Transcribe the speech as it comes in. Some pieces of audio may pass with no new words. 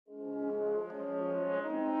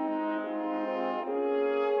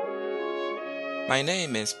My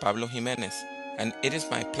name is Pablo Jimenez, and it is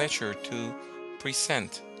my pleasure to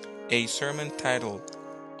present a sermon titled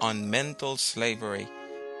On Mental Slavery,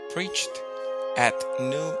 preached at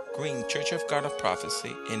New Green Church of God of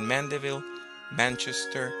Prophecy in Mandeville,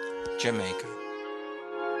 Manchester, Jamaica.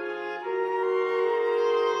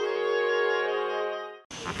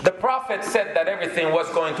 The prophet said that everything was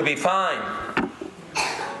going to be fine,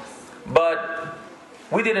 but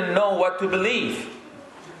we didn't know what to believe.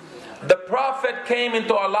 The prophet came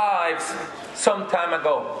into our lives some time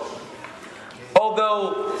ago,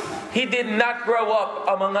 although he did not grow up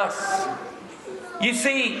among us. You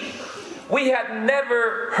see, we had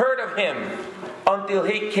never heard of him until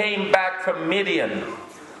he came back from Midian,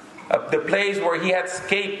 the place where he had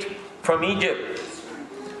escaped from Egypt.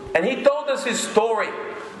 And he told us his story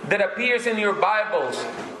that appears in your Bibles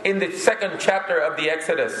in the 2nd chapter of the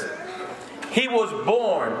Exodus. He was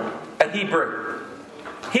born a Hebrew.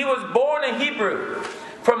 He was born a Hebrew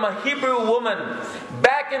from a Hebrew woman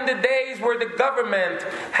back in the days where the government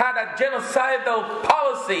had a genocidal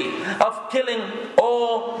policy of killing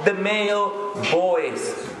all the male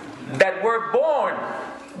boys that were born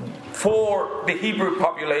for the Hebrew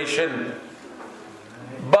population.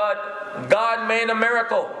 But God made a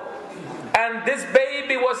miracle. And this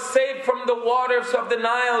baby was saved from the waters of the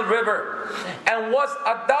Nile River and was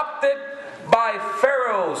adopted by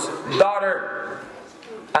Pharaoh's daughter.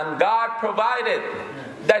 And God provided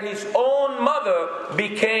that his own mother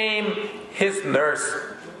became his nurse.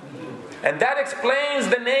 And that explains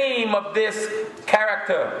the name of this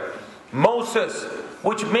character, Moses,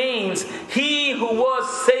 which means he who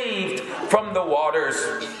was saved from the waters.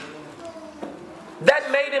 That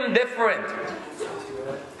made him different.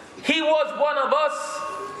 He was one of us,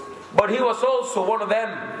 but he was also one of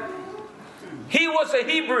them. He was a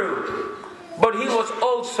Hebrew, but he was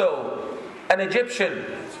also an Egyptian.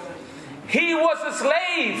 He was a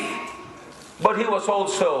slave, but he was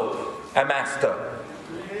also a master.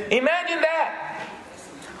 Imagine that.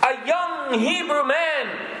 A young Hebrew man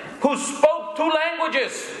who spoke 2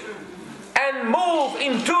 languages and moved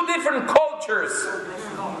in 2 different cultures.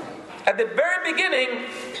 At the very beginning,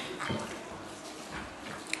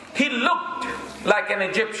 he looked like an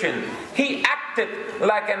Egyptian. He acted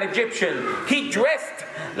like an Egyptian. He dressed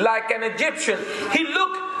like an Egyptian. He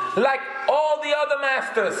looked like all the other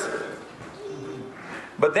masters.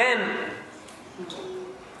 But then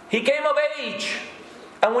he came of age.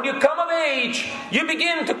 And when you come of age, you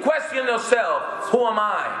begin to question yourself, who am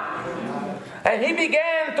I? And he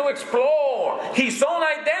began to explore his own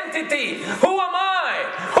identity. Who am I?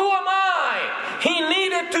 Who am I? He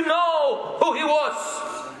needed to know who he was.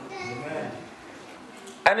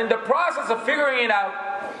 And in the process of figuring it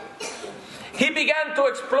out, he began to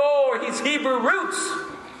explore his Hebrew roots.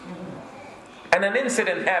 And an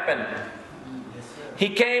incident happened. He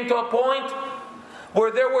came to a point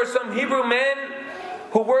where there were some Hebrew men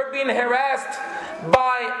who were being harassed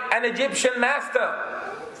by an Egyptian master.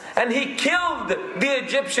 And he killed the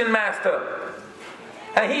Egyptian master.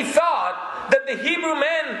 And he thought that the Hebrew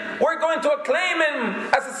men were going to acclaim him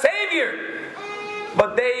as a savior.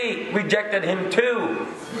 But they rejected him too.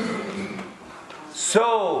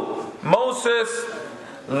 So Moses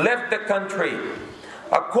left the country.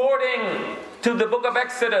 According to the book of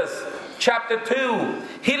Exodus, chapter 2,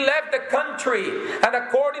 he left the country. And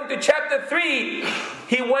according to chapter 3,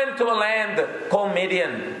 he went to a land called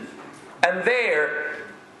Midian. And there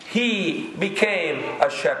he became a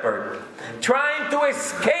shepherd, trying to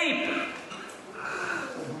escape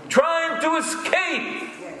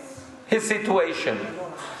his situation.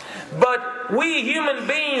 But we human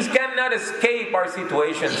beings cannot escape our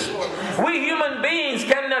situations. We human beings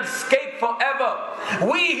cannot escape forever.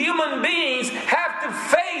 We human beings have to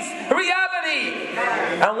face reality.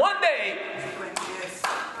 And one day,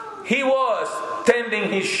 he was tending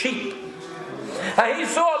his sheep. And he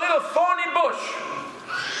saw a little thorny bush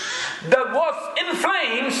that was in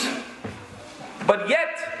flames, but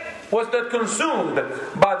yet was not consumed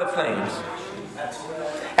by the flames.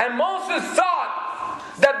 And Moses thought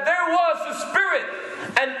that there was a spirit,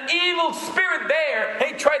 an evil spirit there.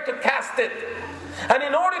 He tried to cast it. And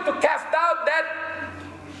in order to cast out that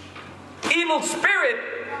evil spirit,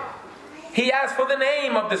 he asked for the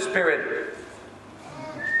name of the spirit.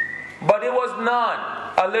 But it was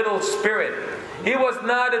not a little spirit. It was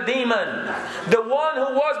not a demon. The one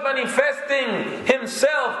who was manifesting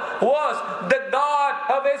himself was the God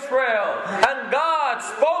of Israel. And God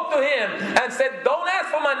spoke to him and said, don't ask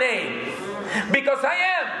for my name, because I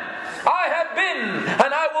am, I have been,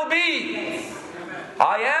 and I will be.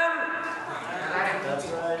 I am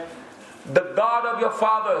the God of your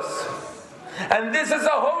fathers. And this is a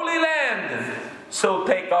holy land. So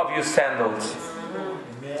take off your sandals.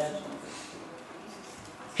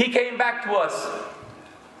 He came back to us.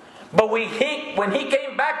 But when he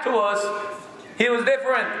came back to us, he was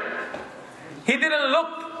different. He didn't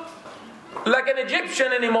look like an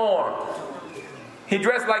Egyptian anymore. He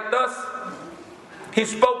dressed like us. He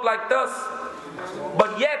spoke like us.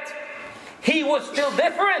 But yet, he was still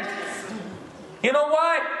different. You know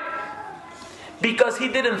why? Because he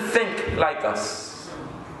didn't think like us.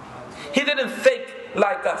 He didn't think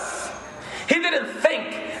like us. He didn't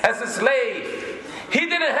think as a slave. He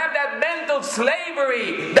didn't have that mental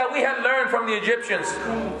slavery that we had learned from the Egyptians.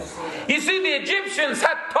 You see, the Egyptians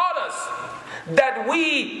had taught us that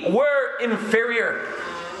we were inferior,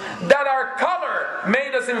 that our color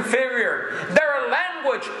made us inferior, that our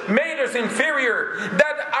language made us inferior,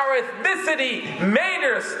 that our ethnicity made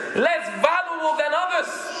us less valuable than others.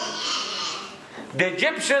 The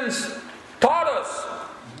Egyptians taught us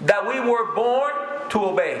that we were born to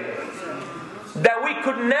obey, that we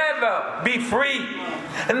could never be free,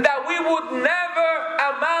 and that we would never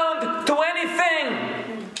amount to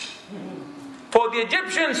anything. For the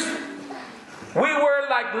Egyptians, we were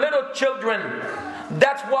like little children.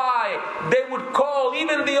 That's why they would call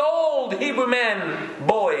even the old Hebrew men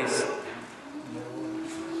boys.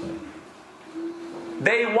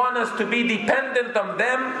 They want us to be dependent on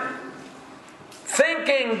them,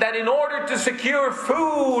 thinking that in order to secure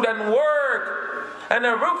food and work and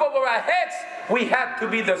a roof over our heads, we had to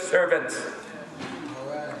be the servants.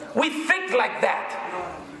 We think like that.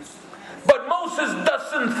 But Moses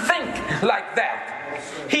doesn't think like that.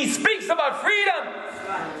 He speaks about freedom.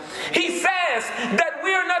 He says that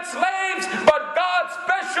we are not slaves, but God's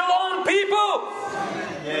special own people.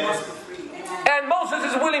 Yes. And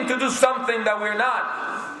Moses is willing to do something that we're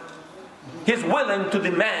not. He's willing to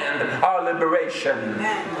demand our liberation.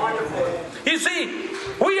 You see,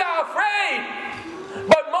 we are afraid,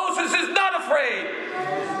 but Moses is not afraid.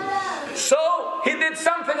 So he did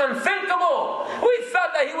something unthinkable. We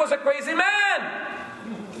thought that he was a crazy man.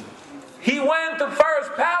 He went to Pharaoh's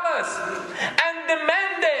palace and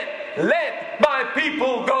demanded, "Let my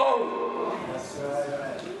people go."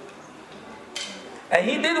 And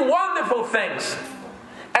he did wonderful things.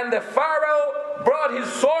 And the Pharaoh brought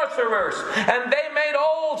his sorcerers, and they made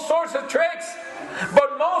all sorts of tricks.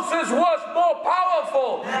 But Moses was more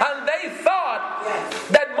powerful, and they thought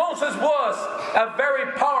that Moses was a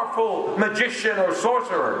very powerful magician or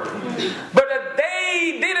sorcerer. But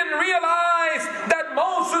they didn't realize that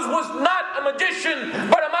Moses was not a magician,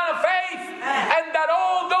 but a man of faith, and that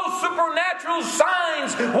all those supernatural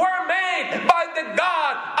signs were made by the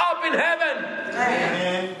God up in heaven.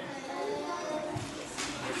 Amen.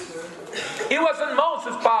 It wasn't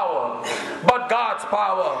Moses' power, but God's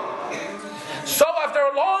power. So after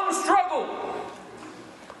a long struggle,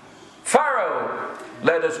 Pharaoh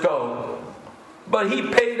let us go. But he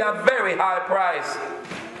paid a very high price.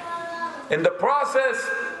 In the process,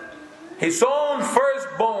 his own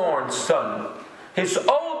firstborn son, his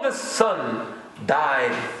oldest son,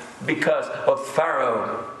 died because of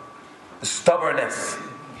Pharaoh's stubbornness.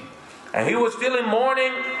 And he was still in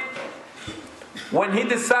mourning when he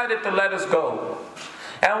decided to let us go.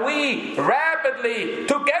 And we rapidly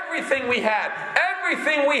took everything we had,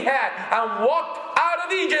 and walked out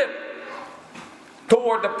of Egypt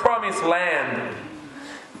toward the promised land.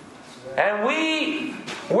 And we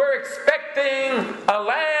were expecting a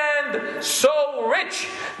land so rich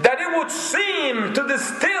that it would seem to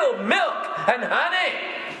distill milk and honey.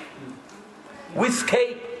 We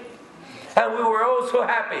escaped, and we were all so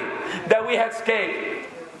happy that we had escaped,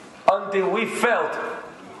 until we felt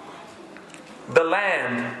the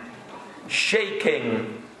land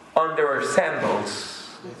shaking under our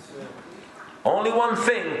sandals. Only one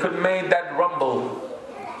thing could make that rumble.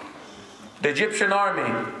 The Egyptian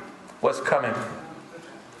army was coming.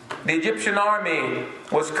 The Egyptian army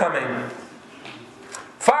was coming.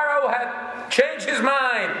 Pharaoh had changed his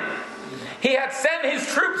mind. He had sent his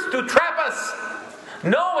troops to trap us,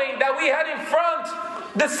 knowing that we had in front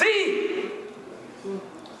the sea.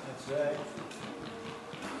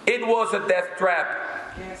 It was a death trap.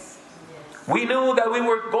 We knew that we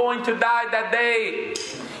were going to die that day,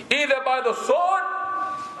 either by the sword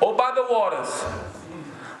or by the waters.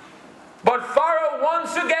 But Pharaoh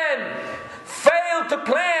once again failed to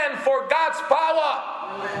plan for God's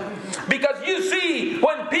power. Because you see,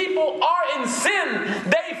 when people are in sin,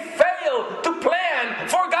 they fail to plan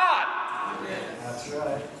for God. That's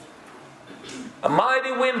right. A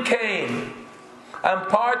mighty wind came and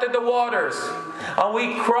parted the waters, and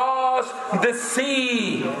we crossed the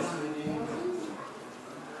sea.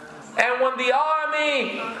 And when the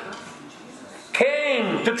army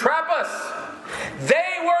came to trap us.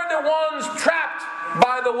 They were the ones trapped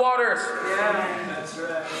by the waters. That's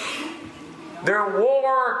right. Their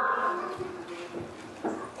war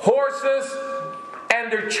horses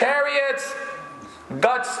and their chariots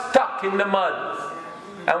got stuck in the mud.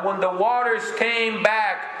 And when the waters came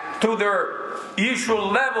back to their usual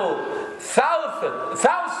level,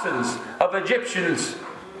 thousands of Egyptians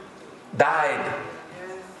died.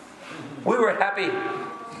 We were happy.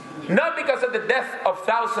 Not because of the death of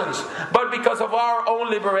thousands, but because of our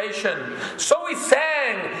own liberation. So we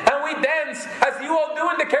sang and we danced, as you all do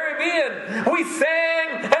in the Caribbean. We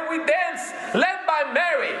sang and we danced, led by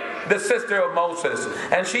Mary, the sister of Moses.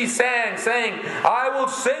 And she sang, saying, I will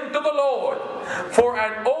sing to the Lord for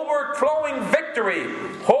an overflowing victory.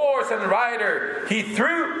 Horse and rider he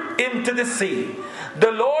threw into the sea.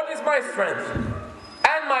 The Lord is my strength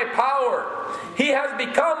and my power. He has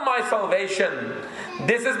become my salvation.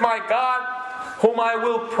 This is my God whom I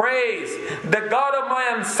will praise, the God of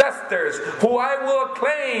my ancestors, who I will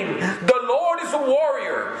acclaim. The Lord is a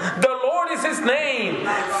warrior. The Lord is his name.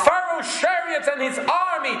 Pharaoh's chariots and his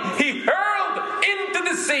army he hurled into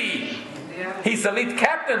the sea. His elite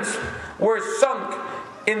captains were sunk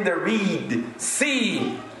in the Reed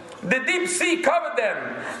Sea. The deep sea covered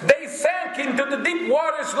them. They sank into the deep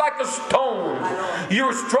waters like a stone.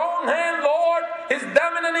 Your strong hand, Lord, is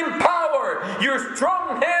dominant in power. Your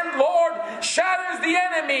strong hand, Lord, shatters the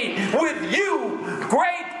enemy. With you,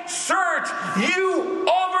 great surge, you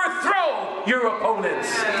overthrow your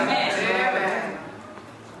opponents.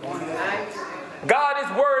 God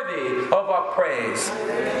is worthy of our praise.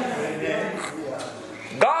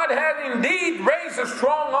 God had indeed raised a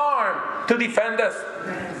strong arm to defend us.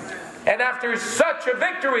 And after such a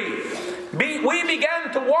victory, we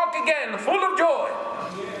began to walk again full of joy.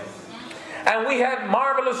 And we had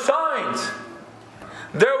marvelous signs.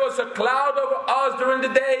 There was a cloud over us during the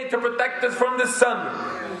day to protect us from the sun.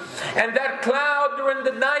 And that cloud during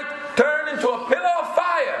the night turned into a pillar of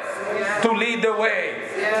fire to lead the way.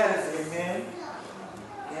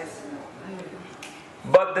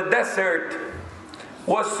 But the desert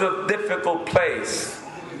was a difficult place.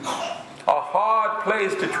 A hard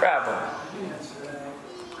place to travel.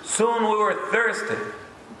 Soon we were thirsty.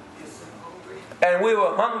 And we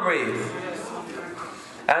were hungry.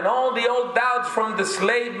 And all the old doubts from the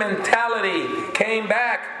slave mentality came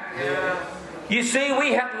back. You see,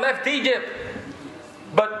 we had left Egypt.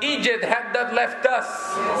 But Egypt had not left us.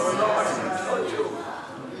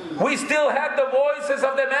 We still had the voices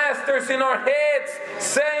of the masters in our heads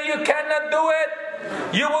saying, you cannot do it.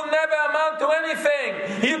 You will never amount to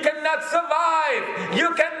anything. You cannot survive.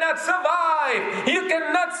 You cannot survive. You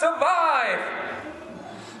cannot survive.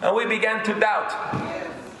 And we began to doubt.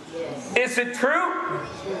 Is it true?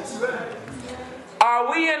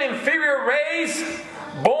 Are we an inferior race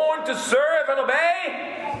born to serve and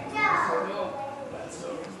obey?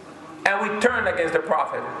 And we turned against the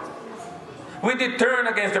prophet. We did turn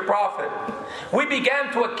against the prophet. We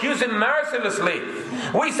began to accuse him mercilessly.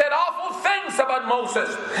 We said awful things about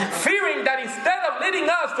Moses, fearing that instead of leading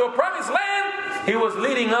us to a promised land, he was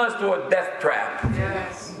leading us to a death trap.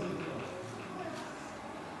 Yes.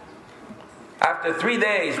 After 3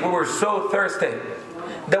 days, we were so thirsty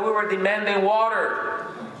that we were demanding water.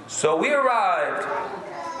 So we arrived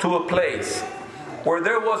to a place where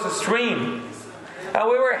there was a stream. And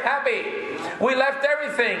we were happy. We left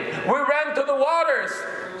everything. We ran to the waters.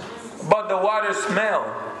 But the waters smelled.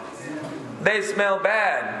 They smelled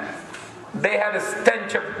bad. They had a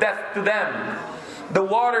stench of death to them. The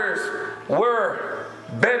waters were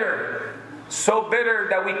bitter. So bitter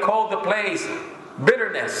that we called the place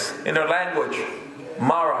bitterness in our language.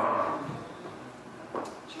 Mara.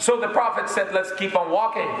 So the prophet said, let's keep on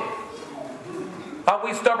walking. And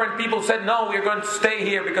we stubborn people said, no, we're going to stay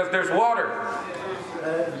here because there's water.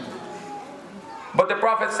 But the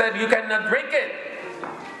prophet said, you cannot drink it.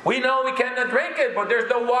 We know we cannot drink it, but there's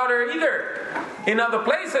no water either in other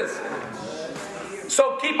places.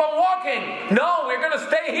 So keep on walking. No, we're going to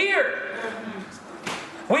stay here.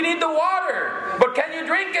 We need the water. But can you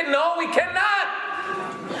drink it? No, we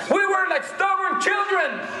cannot. We were like stubborn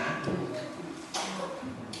children.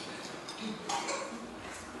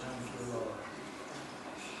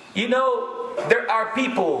 You know, there are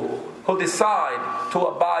people who decide to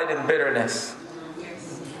abide in bitterness.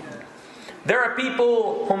 There are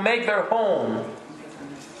people who make their home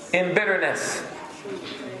in bitterness.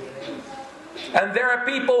 And there are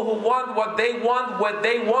people who want what they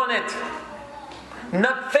want it,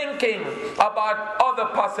 not thinking about other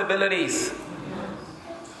possibilities.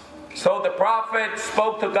 So the prophet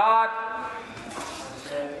spoke to God,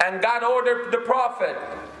 and God ordered the prophet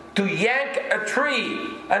to yank a tree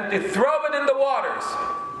and to throw it in the waters.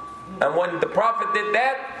 And when the prophet did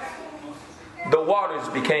that, the waters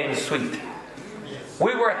became sweet.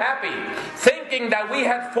 We were happy, thinking that we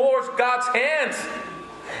had forced God's hands.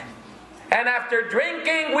 And after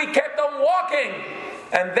drinking, we kept on walking.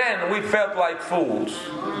 And then we felt like fools.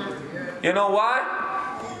 You know why?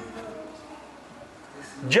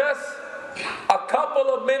 Just a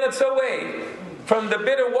couple of minutes away from the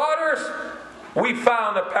bitter waters, we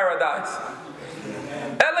found a paradise.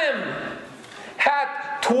 Elim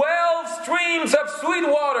had 12 streams of sweet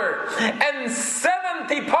water and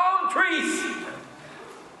 70 palm trees.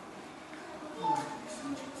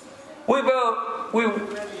 We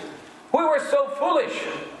were so foolish,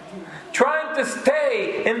 trying to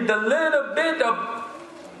stay in the little bit of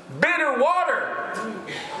bitter water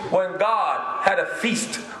when God had a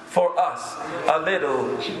feast for us a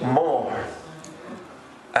little more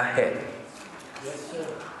ahead.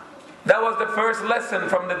 That was the first lesson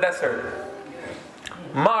from the desert.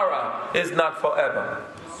 Mara is not forever.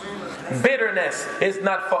 Bitterness is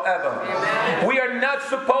not forever. We are not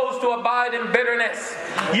supposed to abide in bitterness.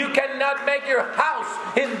 You cannot make your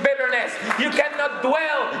house in bitterness. You cannot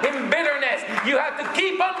dwell in bitterness. You have to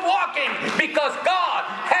keep on walking because God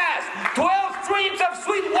has 12 streams of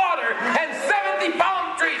sweet water and 70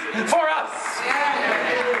 palm trees for us.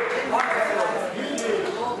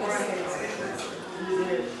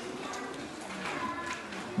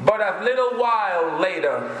 But a little while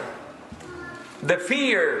later, the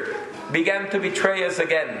fear began to betray us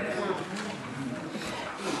again.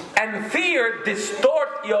 And fear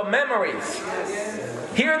distorts your memories.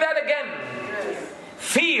 Hear that again.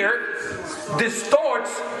 Fear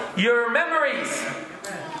distorts your memories.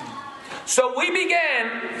 So we began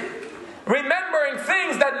remembering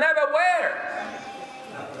things that never were.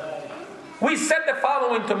 We said the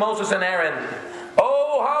following to Moses and Aaron.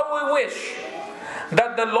 Oh, how we wish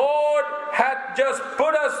that the Lord had just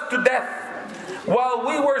put us to death while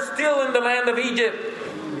we were still in the land of Egypt.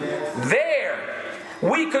 There,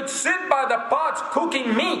 we could sit by the pots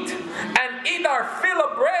cooking meat and eat our fill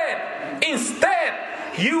of bread. Instead,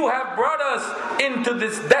 you have brought us into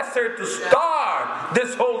this desert to starve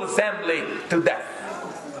this whole assembly to death.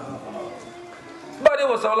 But it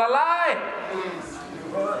was all a lie.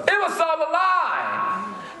 It was all a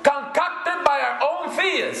lie, concocted by our own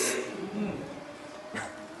fears.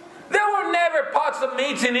 There were never pots of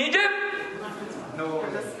meat in Egypt. No.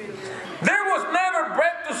 There was never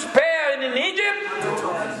bread to spare in Egypt.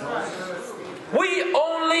 We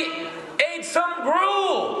only ate some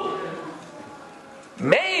gruel.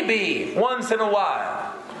 Maybe once in a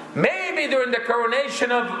while. Maybe during the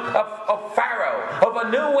coronation of Pharaoh, of a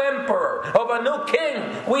new emperor, of a new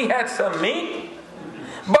king, we had some meat.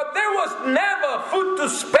 But there was never food to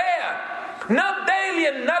spare. Not daily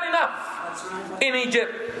and not enough in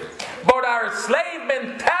Egypt. But our slave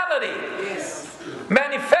mentality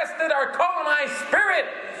manifested our colonized spirit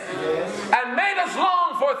and made us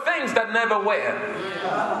long for things that never were.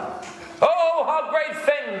 Oh, how great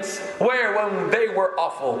things were when they were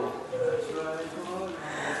awful.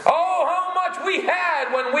 Oh, how much we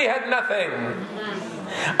had when we had nothing.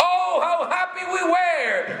 Oh, how happy we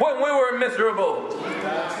were when we were miserable.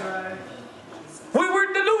 We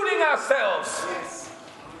were deluding ourselves.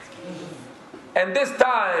 And this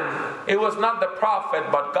time, it was not the prophet,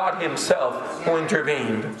 but God himself who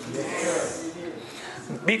intervened.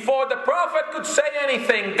 Before the prophet could say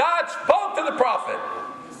anything, God spoke to the prophet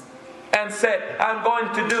and said, I'm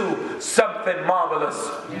going to do something marvelous.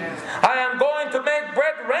 I am going to make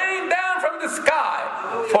bread rain down from the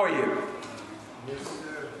sky for you.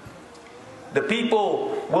 The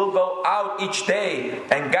people will go out each day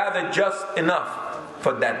and gather just enough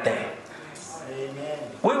for that day.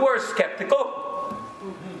 We were skeptical,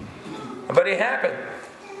 but it happened.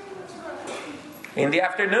 In the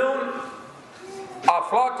afternoon, a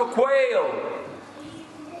flock of quail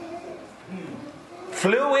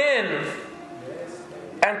flew in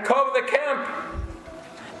and covered the camp.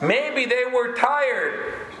 Maybe they were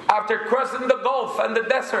tired after crossing the Gulf and the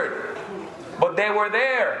desert, but they were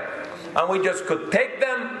there, and we just could take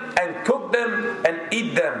them and cook them and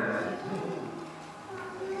eat them.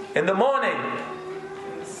 In the morning,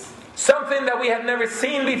 something that we had never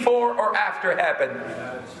seen before or after happened.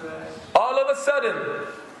 All of a sudden,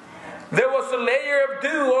 there was a layer of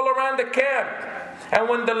dew all around the camp. And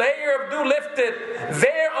when the layer of dew lifted,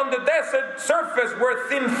 there on the desert surface were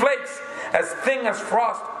thin flakes, as thin as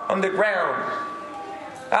frost on the ground.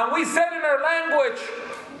 And we said in our language,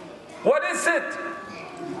 what is it?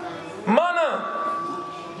 Manna.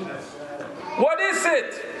 What is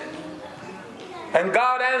it? And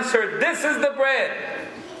God answered, this is the bread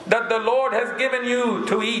that the Lord has given you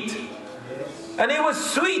to eat. And it was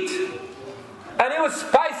sweet. And it was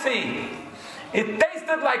spicy. It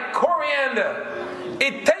tasted like coriander.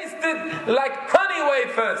 It tasted like honey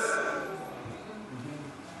wafers.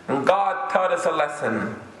 And God taught us a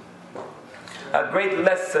lesson. A great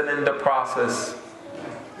lesson in the process.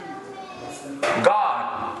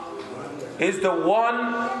 God is the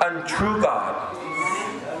one and true God.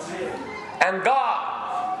 And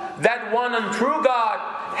God, that one and true God,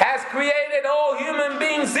 has created all human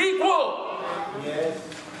beings equal.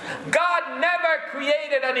 God never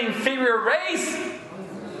created an inferior race.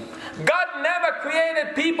 God never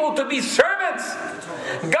created people to be servants.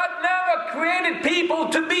 God never created people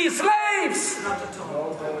to be slaves.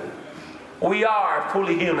 We are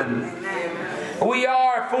fully human. We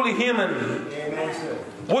are fully human.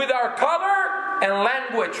 With our color and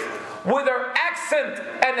language, with our accent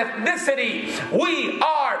and ethnicity, we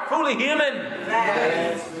are fully human.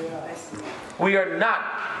 We are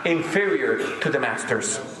not inferior to the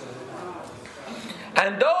masters.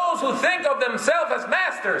 And those who think of themselves as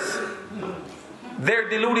masters, they're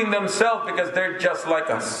deluding themselves because they're just like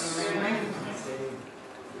us.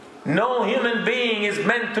 No human being is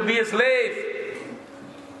meant to be a slave.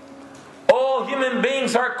 All human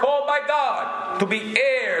beings are called by God to be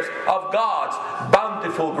heirs of God's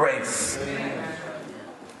bountiful grace.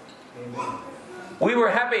 We were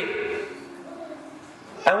happy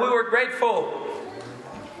and we were grateful.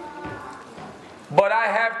 But I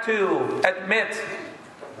have to admit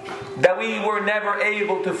that we were never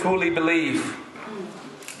able to fully believe.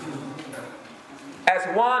 As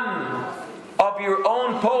one of your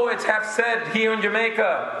own poets have said here in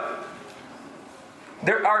Jamaica,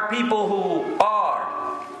 there are people who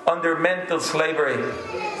are under mental slavery.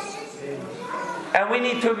 And we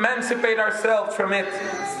need to emancipate ourselves from it.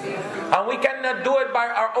 And we cannot do it by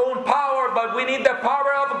our own power, but we need the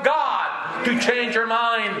power of God to change our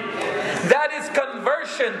mind. That is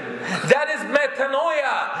conversion. That is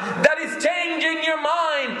metanoia. That is changing your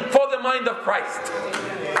mind for the mind of Christ.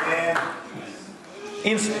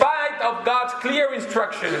 In spite of God's clear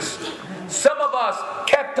instructions, some of us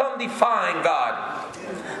kept on defying God.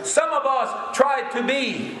 Some of us tried to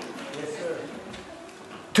be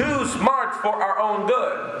too smart for our own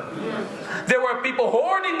good. There were people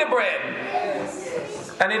hoarding the bread,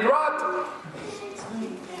 and it rot.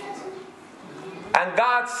 And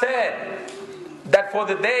God said that for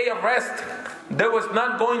the day of rest, there was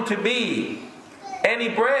not going to be any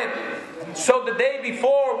bread. So the day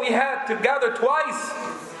before, we had to gather twice,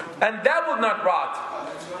 and that would not rot.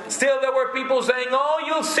 Still, there were people saying, "Oh,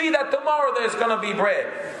 you'll see that tomorrow there's going to be bread."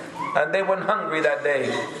 And they went hungry that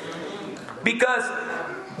day. Because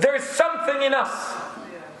there is something in us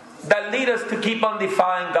that leads us to keep on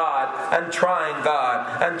defying God and trying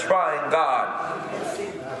God and trying God.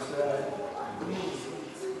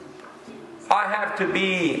 I have to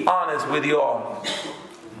be honest with you all.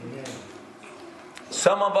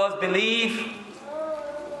 Some of us believe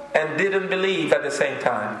and didn't believe at the same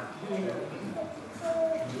time.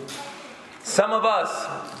 Some of us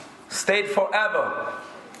stayed forever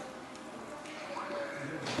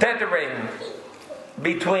tethering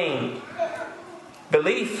between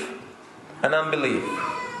belief and unbelief.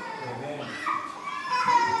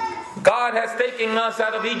 God has taken us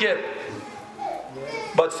out of Egypt,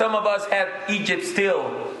 but some of us had Egypt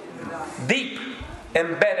still deep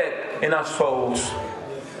embedded in our souls.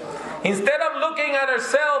 Instead of looking at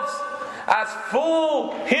ourselves as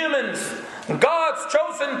full humans, God's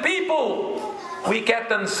chosen people, we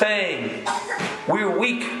kept on saying we're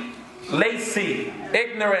weak, lazy,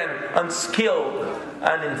 ignorant, unskilled,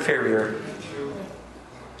 and inferior.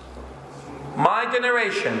 My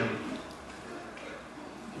generation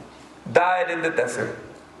died in the desert.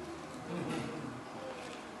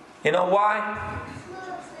 You know why?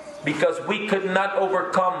 Because we could not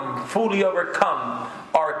fully overcome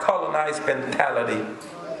our colonized mentality.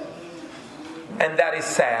 And that is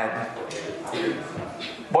sad.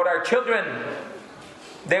 But our children,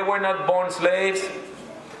 they were not born slaves.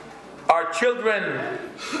 Our children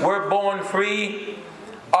were born free.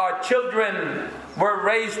 Our children were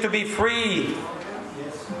raised to be free.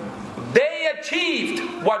 They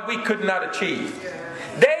achieved what we could not achieve.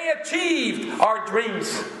 They achieved our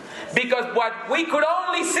dreams. Because what we could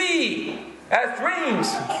only see as dreams,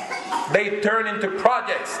 they turned into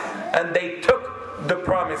projects and they took the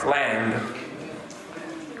promised land.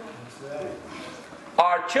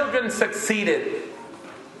 Our children succeeded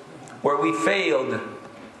where we failed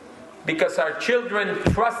because our children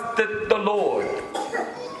trusted the Lord.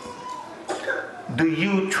 Do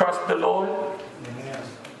you trust the Lord?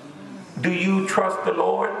 Do you trust the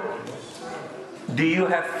Lord? Do you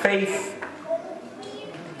have faith?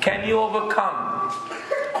 Can you overcome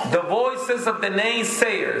the voices of the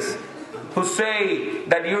naysayers who say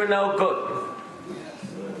that you're no good,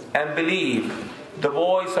 and believe the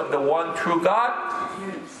voice of the one true God?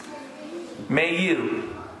 May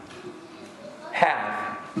you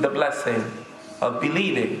have the blessing of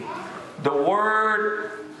believing the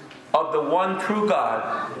word of the one true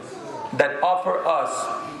God that offer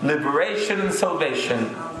us liberation and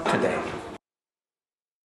salvation today.